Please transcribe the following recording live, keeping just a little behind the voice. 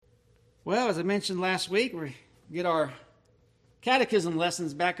Well, as I mentioned last week, we get our catechism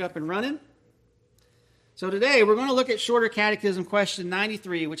lessons back up and running. So today we're going to look at Shorter Catechism question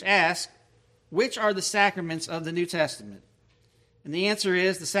 93, which asks, which are the sacraments of the New Testament? And the answer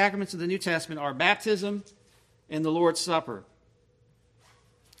is the sacraments of the New Testament are baptism and the Lord's Supper.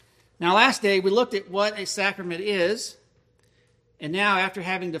 Now, last day we looked at what a sacrament is, and now after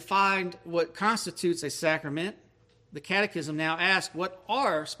having defined what constitutes a sacrament, the Catechism now asks, what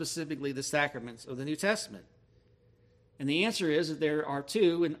are specifically the sacraments of the New Testament? And the answer is that there are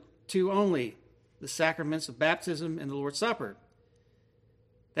two, and two only, the sacraments of baptism and the Lord's Supper.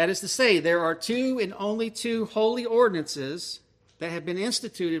 That is to say, there are two and only two holy ordinances that have been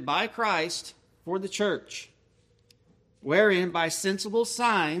instituted by Christ for the church, wherein by sensible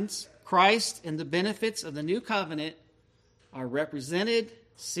signs Christ and the benefits of the new covenant are represented,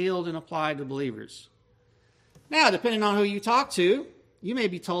 sealed, and applied to believers. Now, depending on who you talk to, you may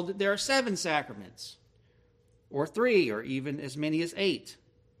be told that there are 7 sacraments, or 3, or even as many as 8.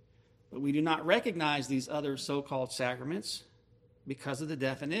 But we do not recognize these other so-called sacraments because of the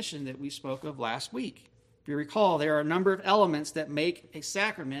definition that we spoke of last week. If you recall, there are a number of elements that make a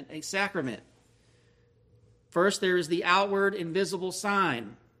sacrament a sacrament. First, there is the outward and visible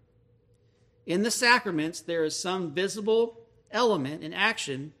sign. In the sacraments, there is some visible element in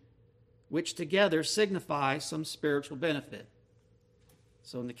action which together signify some spiritual benefit.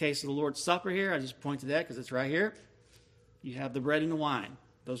 So in the case of the Lord's Supper here, I just point to that because it's right here. You have the bread and the wine.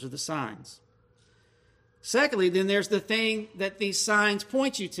 Those are the signs. Secondly, then there's the thing that these signs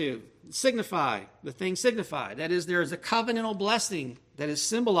point you to, signify, the thing signified. That is, there is a covenantal blessing that is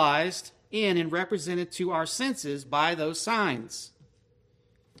symbolized in and represented to our senses by those signs.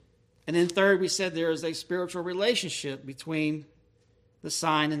 And then third, we said there is a spiritual relationship between the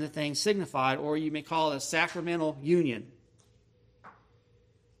sign and the thing signified, or you may call it a sacramental union.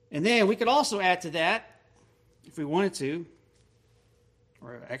 And then we could also add to that, if we wanted to,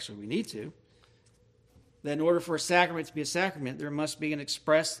 or actually we need to, that in order for a sacrament to be a sacrament, there must be an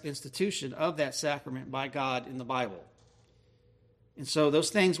express institution of that sacrament by God in the Bible. And so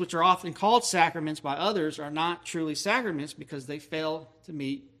those things which are often called sacraments by others are not truly sacraments because they fail to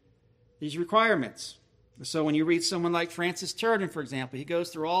meet these requirements. So when you read someone like Francis Turretin, for example, he goes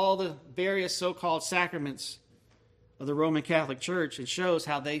through all the various so-called sacraments of the Roman Catholic Church and shows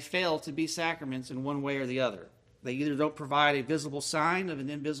how they fail to be sacraments in one way or the other. They either don't provide a visible sign of an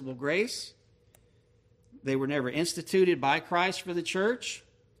invisible grace, they were never instituted by Christ for the church,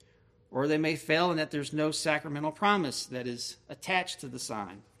 or they may fail in that there's no sacramental promise that is attached to the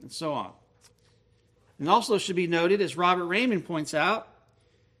sign, and so on. And also should be noted, as Robert Raymond points out,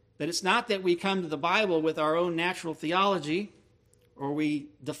 that it's not that we come to the Bible with our own natural theology, or we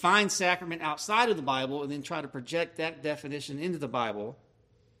define sacrament outside of the Bible and then try to project that definition into the Bible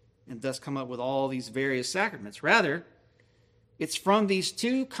and thus come up with all these various sacraments. Rather, it's from these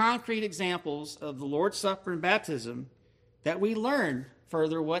two concrete examples of the Lord's Supper and baptism that we learn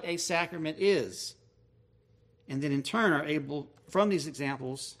further what a sacrament is, and then in turn are able, from these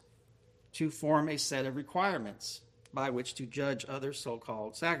examples, to form a set of requirements by which to judge other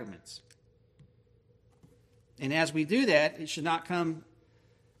so-called sacraments. And as we do that, it should not come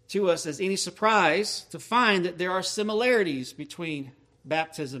to us as any surprise to find that there are similarities between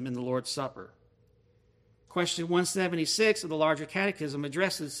baptism and the Lord's Supper. Question 176 of the Larger Catechism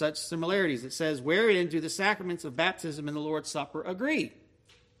addresses such similarities. It says, wherein do the sacraments of baptism and the Lord's Supper agree?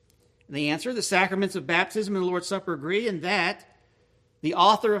 And the answer, the sacraments of baptism and the Lord's Supper agree in that the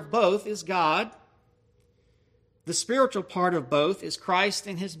author of both is God. The spiritual part of both is Christ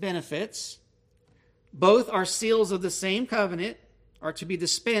and his benefits. Both are seals of the same covenant, are to be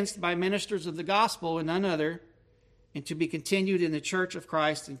dispensed by ministers of the gospel and none other, and to be continued in the church of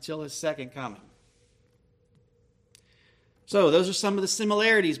Christ until his second coming. So those are some of the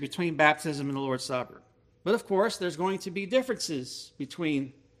similarities between baptism and the Lord's Supper. But of course, there's going to be differences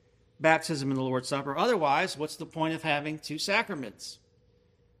between baptism and the Lord's Supper. Otherwise, what's the point of having two sacraments?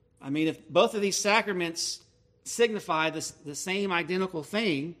 I mean, if both of these sacraments signify the same identical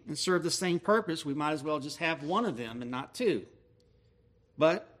thing and serve the same purpose, we might as well just have one of them and not two.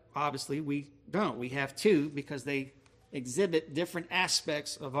 But obviously we don't. We have two because they exhibit different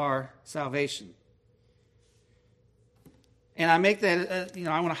aspects of our salvation. And I make that,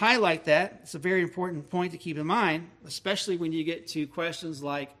 I want to highlight that. It's a very important point to keep in mind, especially when you get to questions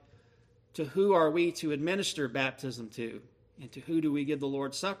like, to who are we to administer baptism to? And to who do we give the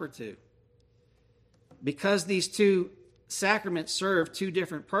Lord's Supper to? Because these two sacraments serve two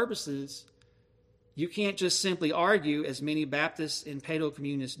different purposes, you can't just simply argue, as many Baptists and Paedo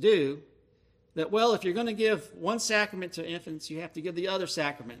communists do, that, well, if you're going to give one sacrament to infants, you have to give the other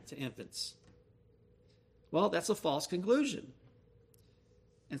sacrament to infants. Well, that's a false conclusion.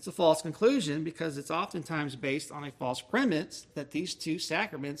 It's a false conclusion because it's oftentimes based on a false premise that these two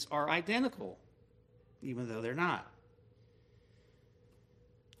sacraments are identical, even though they're not.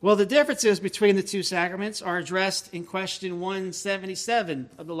 Well, the differences between the two sacraments are addressed in question 177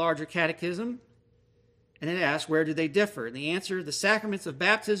 of the larger catechism. And it asks, where do they differ? And the answer, the sacraments of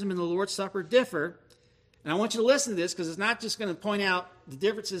baptism and the Lord's Supper differ. And I want you to listen to this because it's not just going to point out the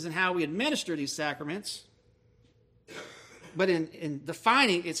differences in how we administer these sacraments, but in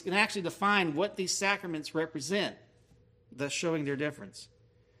defining, it's going to actually define what these sacraments represent, thus showing their difference.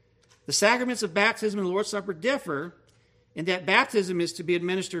 The sacraments of baptism and the Lord's Supper differ in that baptism is to be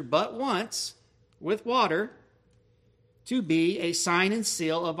administered but once with water to be a sign and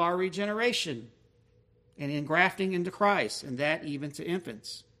seal of our regeneration and engrafting into Christ, and that even to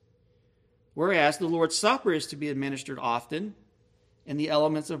infants. Whereas the Lord's Supper is to be administered often in the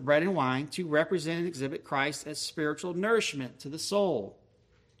elements of bread and wine to represent and exhibit Christ as spiritual nourishment to the soul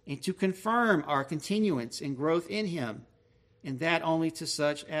and to confirm our continuance and growth in him, and that only to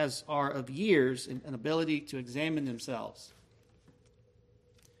such as are of years and an ability to examine themselves.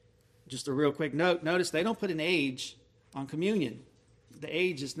 Just a real quick note, notice they don't put an age on communion. The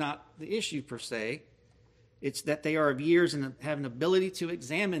age is not the issue per se. It's that they are of years and have an ability to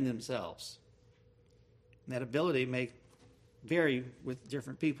examine themselves. And that ability may vary with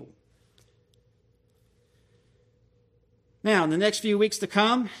different people. Now, in the next few weeks to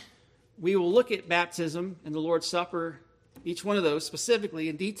come, we will look at baptism and the Lord's Supper, each one of those specifically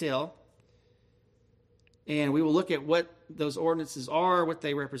in detail. And we will look at what those ordinances are, what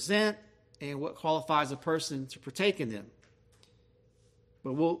they represent, and what qualifies a person to partake in them.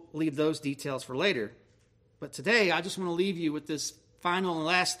 But we'll leave those details for later. But today, I just want to leave you with this final and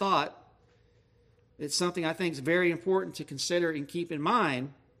last thought. It's something I think is very important to consider and keep in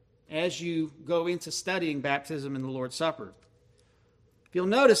mind as you go into studying baptism and the Lord's Supper. If you'll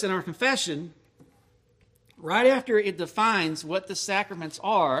notice in our confession, right after it defines what the sacraments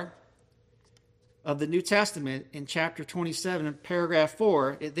are of the New Testament in chapter 27, paragraph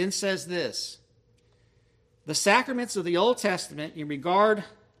 4, it then says this: the sacraments of the Old Testament in regard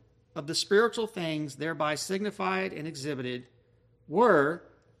of the spiritual things thereby signified and exhibited were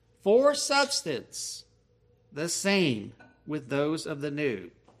for substance the same with those of the New.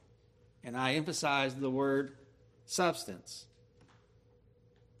 And I emphasize the word substance.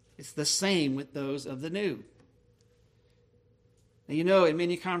 It's the same with those of the New. And you know, in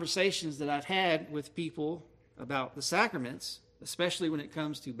many conversations that I've had with people about the sacraments, especially when it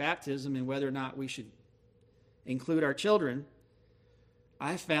comes to baptism and whether or not we should include our children,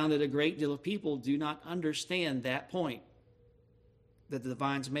 I've found that a great deal of people do not understand that point that the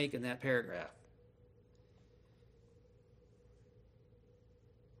divines make in that paragraph.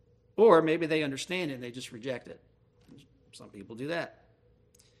 Or maybe they understand it and they just reject it. Some people do that.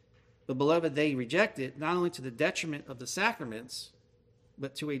 But beloved, they reject it not only to the detriment of the sacraments,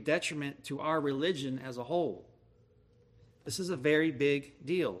 but to a detriment to our religion as a whole. This is a very big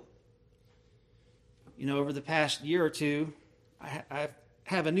deal. You know, over the past year or two, I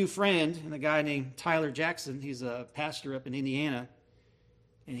have a new friend, and a guy named Tyler Jackson. He's a pastor up in Indiana,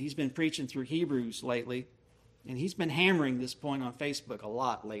 and he's been preaching through Hebrews lately, and he's been hammering this point on Facebook a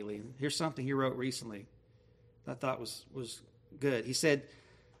lot lately. And here's something he wrote recently that I thought was good. He said,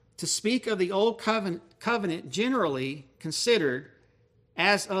 to speak of the old covenant generally considered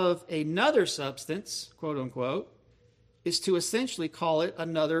as of another substance, quote unquote, is to essentially call it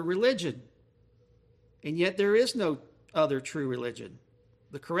another religion. And yet there is no other true religion.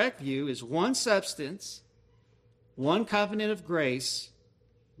 The correct view is one substance, one covenant of grace,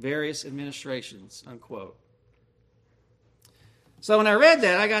 various administrations, unquote. So when I read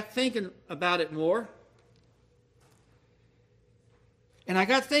that, I got thinking about it more. And I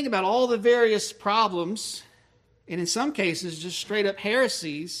got thinking about all the various problems, and in some cases, just straight up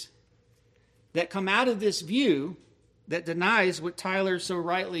heresies that come out of this view that denies what Tyler so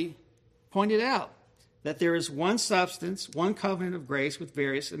rightly pointed out, that there is one substance, one covenant of grace with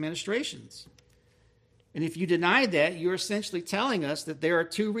various administrations. And if you deny that, you're essentially telling us that there are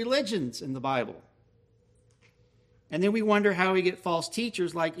two religions in the Bible. And then we wonder how we get false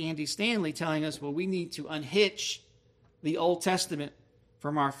teachers like Andy Stanley telling us, well, we need to unhitch the Old Testament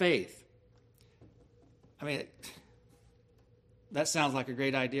from our faith. I mean, that sounds like a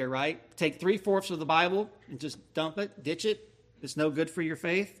great idea, right? Take 3/4 of the Bible and just dump it, ditch it. It's no good for your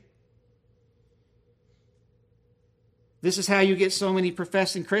faith. This is how you get so many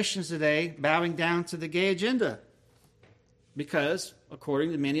professing Christians today bowing down to the gay agenda. Because,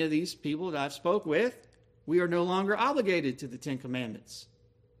 according to many of these people that I've spoke with, we are no longer obligated to the Ten Commandments.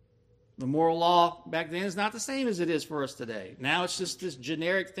 The moral law back then is not the same as it is for us today. Now it's just this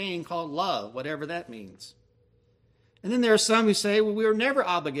generic thing called love, whatever that means. And then there are some who say, well, we were never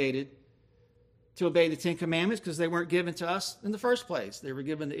obligated to obey the Ten Commandments because they weren't given to us in the first place. They were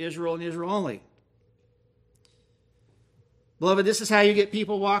given to Israel and Israel only. Beloved, this is how you get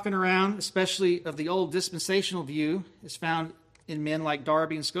people walking around, especially of the old dispensational view, is found in men like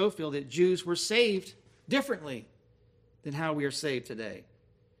Darby and Scofield, that Jews were saved differently than how we are saved today.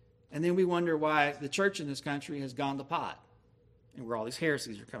 And then we wonder why the church in this country has gone to pot and where all these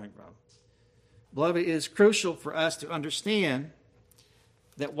heresies are coming from. Beloved, it is crucial for us to understand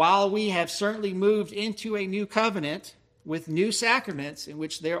that while we have certainly moved into a new covenant with new sacraments in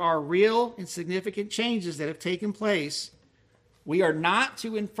which there are real and significant changes that have taken place, we are not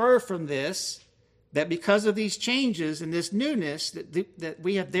to infer from this that because of these changes and this newness, that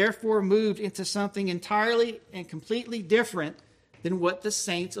we have therefore moved into something entirely and completely different than what the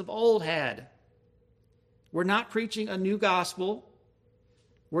saints of old had. We're not preaching a new gospel.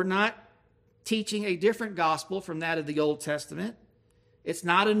 We're not teaching a different gospel from that of the Old Testament. It's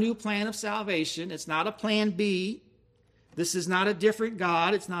not a new plan of salvation. It's not a plan B. This is not a different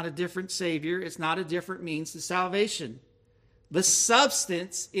God. It's not a different Savior. It's not a different means to salvation. The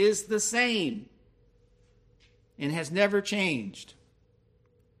substance is the same and has never changed.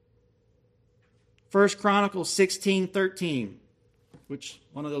 1 Chronicles 16:13, which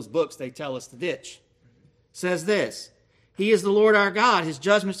one of those books they tell us to ditch, says this: He is the Lord our God. His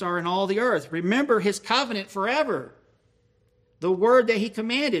judgments are in all the earth. Remember his covenant forever, the word that he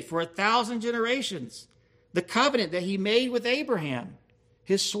commanded for 1,000 generations, the covenant that he made with Abraham,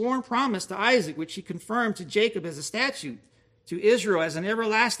 his sworn promise to Isaac, which he confirmed to Jacob as a statute, to Israel as an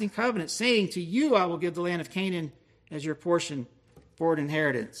everlasting covenant, saying, to you I will give the land of Canaan as your portion for an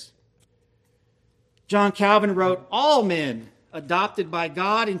inheritance. John Calvin wrote, all men adopted by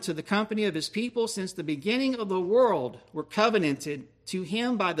God into the company of his people since the beginning of the world were covenanted to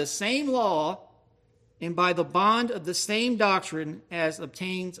him by the same law and by the bond of the same doctrine as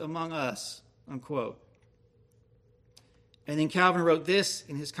obtains among us, unquote. And then Calvin wrote this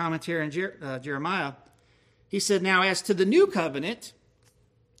in his commentary on Jeremiah. He said, now as to the new covenant,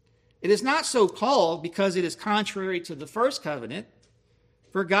 it is not so called because it is contrary to the first covenant,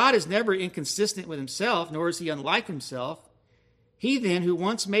 for God is never inconsistent with himself, nor is he unlike himself. He then, who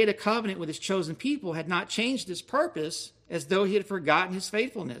once made a covenant with his chosen people, had not changed his purpose as though he had forgotten his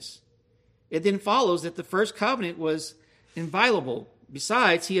faithfulness. It then follows that the first covenant was inviolable.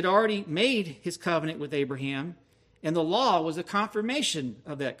 Besides, he had already made his covenant with Abraham, and the law was a confirmation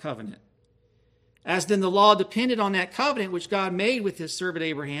of that covenant. As then the law depended on that covenant which God made with his servant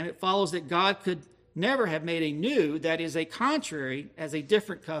Abraham, it follows that God could never have made a new, that is a contrary, as a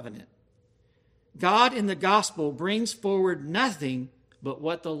different covenant. God in the gospel brings forward nothing but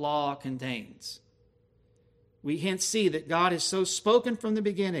what the law contains. We hence see that God has so spoken from the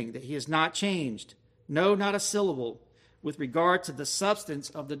beginning that he has not changed, no, not a syllable, with regard to the substance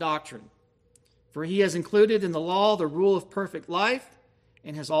of the doctrine. For he has included in the law the rule of perfect life,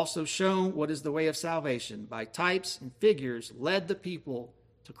 and has also shown what is the way of salvation, by types and figures led the people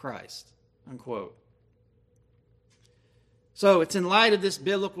to Christ, unquote. So it's in light of this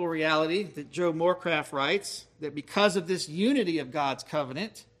biblical reality that Joe Morecraft writes that because of this unity of God's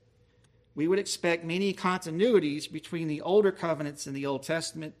covenant, we would expect many continuities between the older covenants in the Old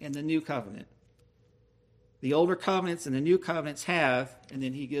Testament and the New Covenant. The older covenants and the new covenants have, and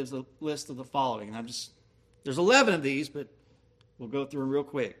then he gives a list of the following. And there's 11 of these, but we'll go through them real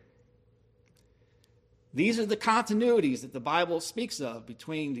quick. These are the continuities that the Bible speaks of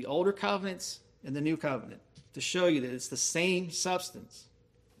between the older covenants and the new covenant, to show you that it's the same substance,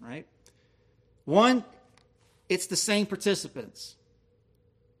 right? One, it's the same participants.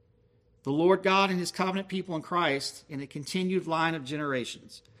 The Lord God and his covenant people in Christ in a continued line of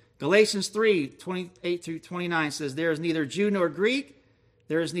generations. Galatians 3:28-29 says, there is neither Jew nor Greek,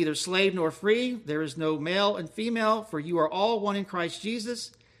 there is neither slave nor free, there is no male and female, for you are all one in Christ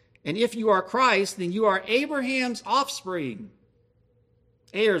Jesus. And if you are Christ, then you are Abraham's offspring,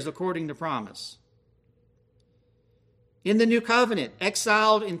 heirs according to promise. In the new covenant,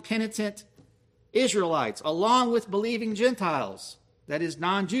 exiled and penitent Israelites, along with believing Gentiles, that is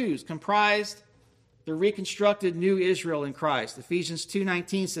non-Jews, comprised the reconstructed new Israel in Christ. Ephesians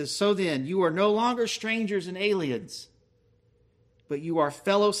 2:19 says, so then, you are no longer strangers and aliens, but you are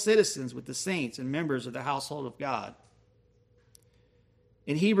fellow citizens with the saints and members of the household of God.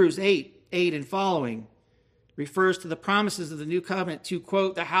 In Hebrews 8 and following, refers to the promises of the new covenant to,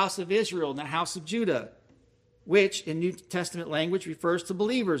 quote, the house of Israel and the house of Judah, which in New Testament language refers to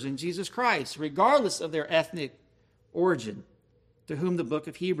believers in Jesus Christ, regardless of their ethnic origin, to whom the book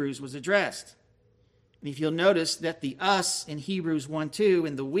of Hebrews was addressed. And if you'll notice that the us in Hebrews 1:2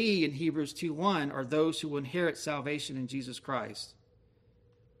 and the we in Hebrews 2:1 are those who will inherit salvation in Jesus Christ.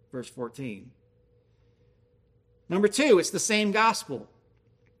 Verse 14. Number 2, it's the same gospel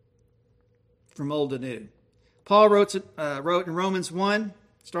from old to new. Paul wrote in Romans 1,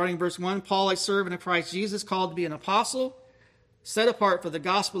 starting verse 1, Paul, a servant of Christ Jesus, called to be an apostle, set apart for the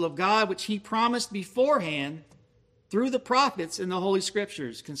gospel of God, which he promised beforehand through the prophets in the Holy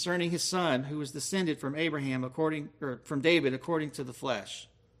Scriptures concerning his son, who was descended from from David according to the flesh.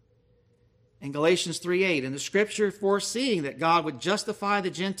 In Galatians 3:8, and the Scripture, foreseeing that God would justify the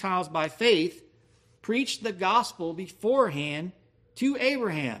Gentiles by faith, preached the gospel beforehand to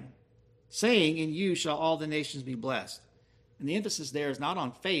Abraham, saying, in you shall all the nations be blessed. And the emphasis there is not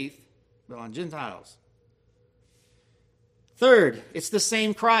on faith, but on Gentiles. Third, it's the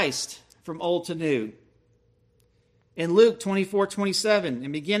same Christ from old to new. In Luke 24:27,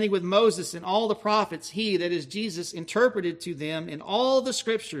 and beginning with Moses and all the prophets, he, that is Jesus, interpreted to them in all the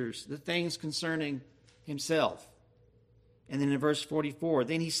Scriptures the things concerning himself. And then in verse 44,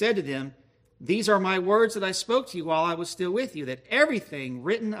 then he said to them, these are my words that I spoke to you while I was still with you, that everything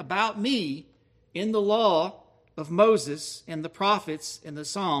written about me in the law of Moses and the prophets and the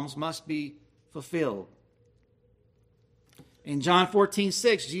Psalms must be fulfilled. In John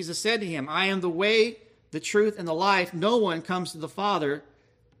 14:6, Jesus said to him, I am the way, the truth, and the life. No one comes to the Father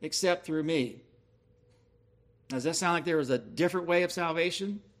except through me. Does that sound like there was a different way of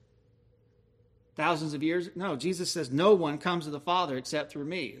salvation? Thousands of years? No, Jesus says no one comes to the Father except through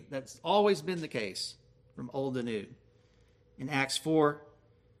me. That's always been the case from old to new. In Acts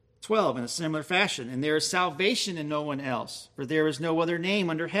 4:12, in a similar fashion, and there is salvation in no one else, for there is no other name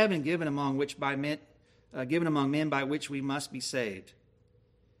under heaven given among men by which we must be saved.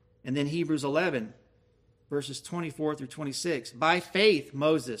 And then Hebrews 11, verses 24 through 26. By faith,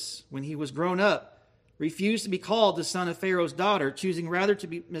 Moses, when he was grown up, refused to be called the son of Pharaoh's daughter, choosing rather to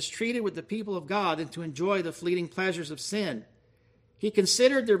be mistreated with the people of God than to enjoy the fleeting pleasures of sin. He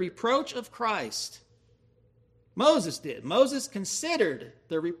considered the reproach of Christ. Moses did. Moses considered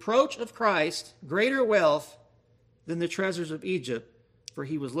the reproach of Christ greater wealth than the treasures of Egypt, for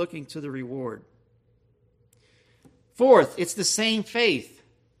he was looking to the reward. Fourth, it's the same faith.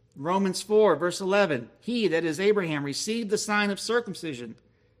 Romans 4, verse 11, he, that is Abraham, received the sign of circumcision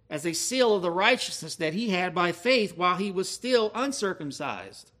as a seal of the righteousness that he had by faith while he was still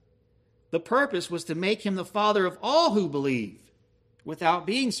uncircumcised. The purpose was to make him the father of all who believe without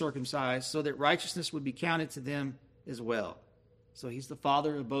being circumcised, so that righteousness would be counted to them as well. So he's the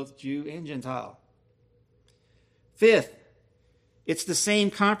father of both Jew and Gentile. Fifth, it's the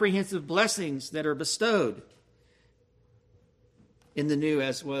same comprehensive blessings that are bestowed in the new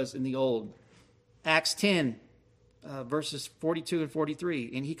as was in the old. Acts 10, verses 42 and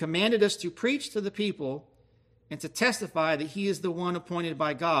 43. And he commanded us to preach to the people and to testify that he is the one appointed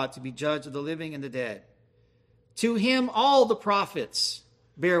by God to be judge of the living and the dead. To him all the prophets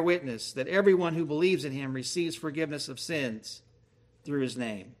bear witness that everyone who believes in him receives forgiveness of sins through his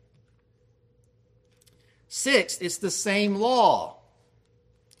name. Sixth, it's the same law.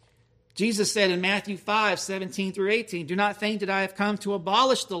 Jesus said in Matthew 5:17 through 18, do not think that I have come to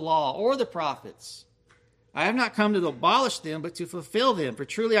abolish the law or the prophets. I have not come to abolish them, but to fulfill them. For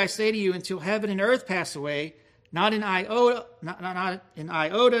truly I say to you, until heaven and earth pass away, not an iota,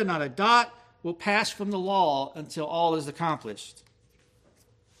 not a dot will pass from the law until all is accomplished.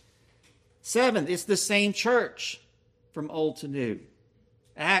 Seventh, it's the same church from old to new.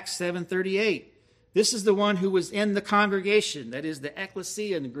 Acts 7:38. This is the one who was in the congregation, that is the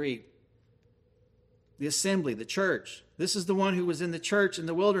ecclesia in the Greek. The assembly, the church. This is the one who was in the church in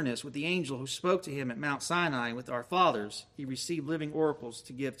the wilderness with the angel who spoke to him at Mount Sinai, and with our fathers. He received living oracles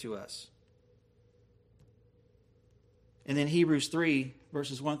to give to us. And then Hebrews 3,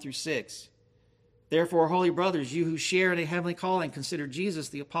 verses 1 through 6. Therefore, holy brothers, you who share in a heavenly calling, consider Jesus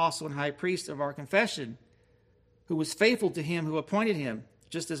the apostle and high priest of our confession, who was faithful to him who appointed him,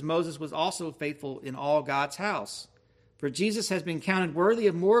 just as Moses was also faithful in all God's house. For Jesus has been counted worthy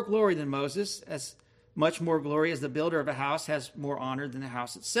of more glory than Moses, as much more glory as the builder of a house has more honor than the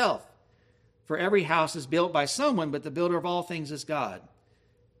house itself. For every house is built by someone, but the builder of all things is God.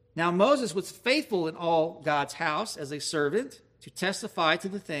 Now Moses was faithful in all God's house as a servant to testify to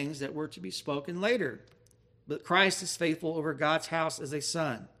the things that were to be spoken later. But Christ is faithful over God's house as a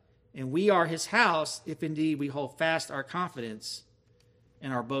son. And we are his house if indeed we hold fast our confidence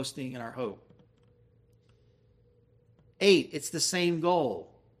and our boasting and our hope. 8, it's the same goal.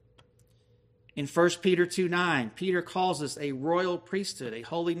 In 1 Peter 2:9, Peter calls us a royal priesthood, a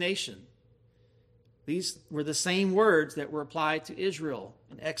holy nation. These were the same words that were applied to Israel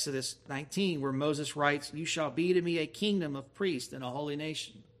in Exodus 19, where Moses writes, "You shall be to me a kingdom of priests and a holy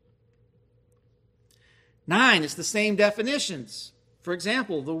nation." 9, it's the same definitions. For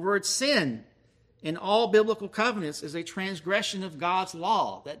example, the word sin in all biblical covenants is a transgression of God's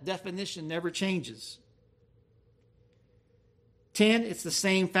law. That definition never changes. 10, it's the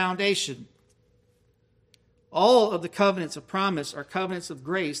same foundation. All of the covenants of promise are covenants of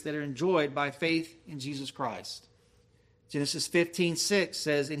grace that are enjoyed by faith in Jesus Christ. Genesis 15:6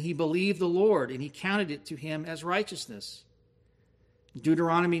 says, "And he believed the Lord, and he counted it to him as righteousness."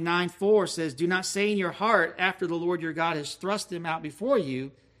 Deuteronomy 9:4 says, "Do not say in your heart, after the Lord your God has thrust him out before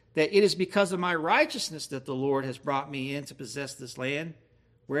you, that it is because of my righteousness that the Lord has brought me in to possess this land,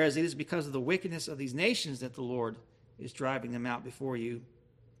 whereas it is because of the wickedness of these nations that the Lord is driving them out before you."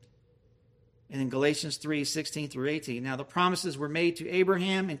 And in Galatians 3:16 through 18, now the promises were made to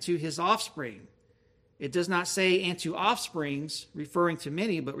Abraham and to his offspring. It does not say, "and to offsprings," referring to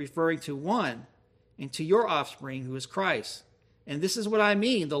many, but referring to one, "and to your offspring, who is Christ." And this is what I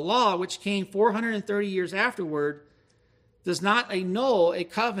mean. The law, which came 430 years afterward, does not annul a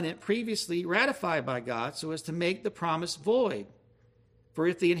covenant previously ratified by God so as to make the promise void. For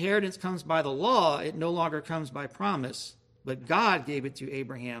if the inheritance comes by the law, it no longer comes by promise, but God gave it to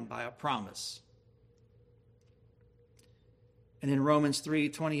Abraham by a promise. And in Romans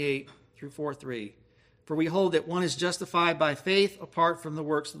 3:28 through 4:3, "For we hold that one is justified by faith apart from the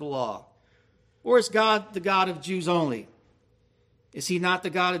works of the law. Or is God the God of Jews only? Is he not the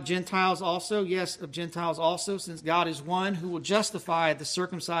God of Gentiles also? Yes, of Gentiles also, since God is one who will justify the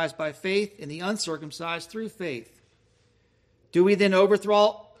circumcised by faith and the uncircumcised through faith. Do we then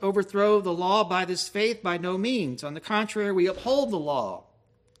overthrow the law by this faith? By no means. On the contrary, we uphold the law.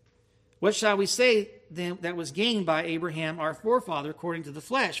 What shall we say then that was gained by Abraham, our forefather, according to the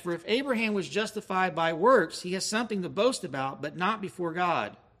flesh? For if Abraham was justified by works, he has something to boast about, but not before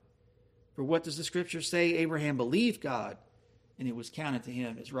God. For what does the scripture say? Abraham believed God, and it was counted to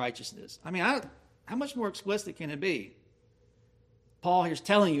him as righteousness." I mean, how much more explicit can it be? Paul here's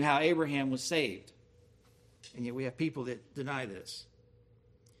telling you how Abraham was saved. And yet we have people that deny this.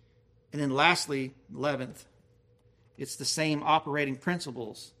 And then lastly, 11th, it's the same operating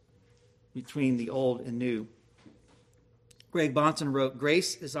principles between the old and new. Greg Bonson wrote,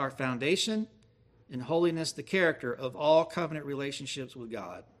 "Grace is our foundation, and holiness the character of all covenant relationships with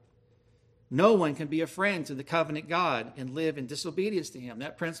God. No one can be a friend to the covenant God and live in disobedience to him."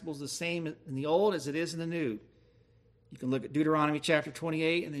 That principle is the same in the old as it is in the new. You can look at Deuteronomy chapter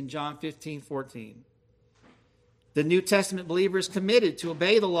 28 and then John 15:14. The New Testament believer is committed to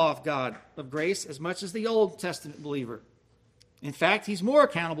obey the law of God of grace as much as the Old Testament believer. In fact, he's more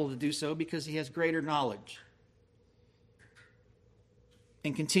accountable to do so because he has greater knowledge.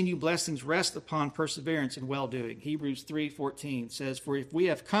 And continued blessings rest upon perseverance and well-doing. Hebrews 3:14 says, For we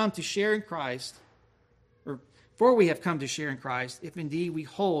have come to share in Christ, if indeed we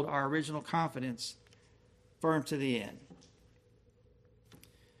hold our original confidence firm to the end.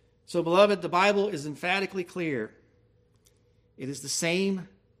 So, beloved, the Bible is emphatically clear. It is the same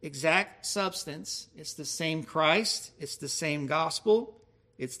exact substance. It's the same Christ. It's the same gospel.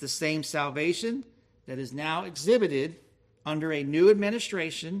 It's the same salvation that is now exhibited under a new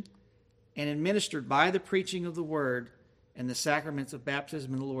administration and administered by the preaching of the word and the sacraments of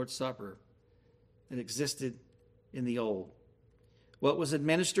baptism and the Lord's Supper that existed in the old. What was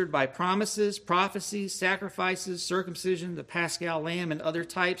administered by promises, prophecies, sacrifices, circumcision, the Paschal lamb, and other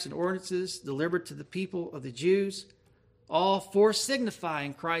types and ordinances delivered to the people of the Jews, all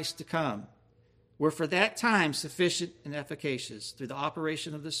foresignifying Christ to come, were for that time sufficient and efficacious through the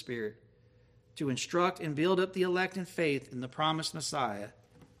operation of the Spirit to instruct and build up the elect in faith in the promised Messiah,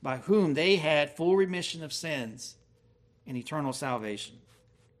 by whom they had full remission of sins and eternal salvation.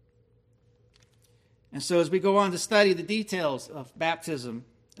 And so as we go on to study the details of baptism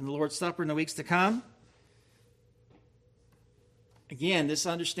and the Lord's Supper in the weeks to come, again, this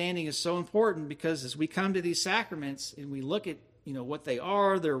understanding is so important because as we come to these sacraments and we look at, what they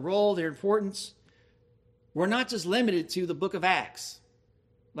are, their role, their importance, we're not just limited to the book of Acts,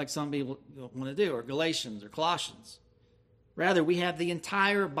 like some people want to do, or Galatians or Colossians. Rather, we have the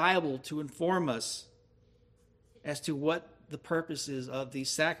entire Bible to inform us as to what the purpose is of these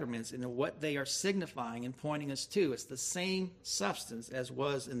sacraments and what they are signifying and pointing us to. It's the same substance as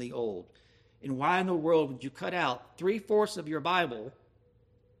was in the old. And why in the world would you cut out 3/4 of your Bible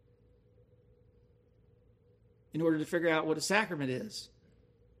in order to figure out what a sacrament is?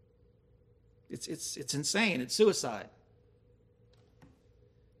 It's insane. It's suicide.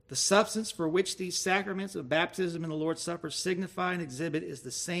 The substance for which these sacraments of baptism and the Lord's Supper signify and exhibit is the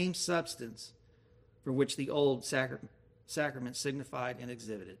same substance for which the old sacrament signified and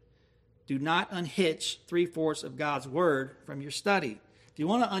exhibited. Do not unhitch 3/4 of God's Word from your study. If you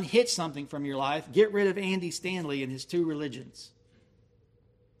want to unhitch something from your life, get rid of Andy Stanley and his two religions.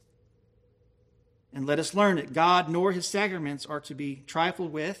 And let us learn that God nor his sacraments are to be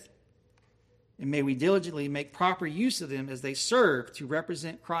trifled with, and may we diligently make proper use of them as they serve to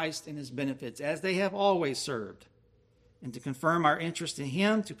represent Christ and his benefits, as they have always served, and to confirm our interest in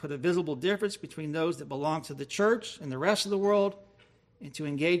him, to put a visible difference between those that belong to the church and the rest of the world, and to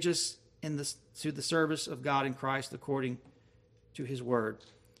engage us to the service of God in Christ according to his word.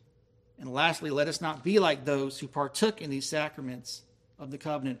 And lastly, let us not be like those who partook in these sacraments of the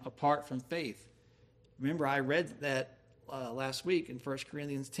covenant apart from faith. Remember, I read that last week in 1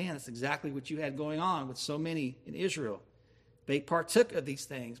 Corinthians 10. It's exactly what you had going on with so many in Israel. They partook of these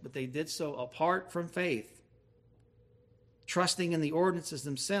things, but they did so apart from faith, trusting in the ordinances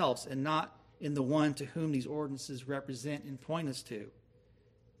themselves and not in the one to whom these ordinances represent and point us to.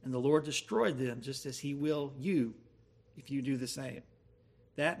 And the Lord destroyed them just as he will you if you do the same.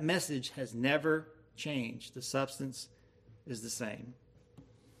 That message has never changed. The substance is the same.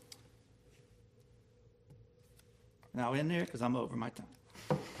 Now in there, because I'm over my time.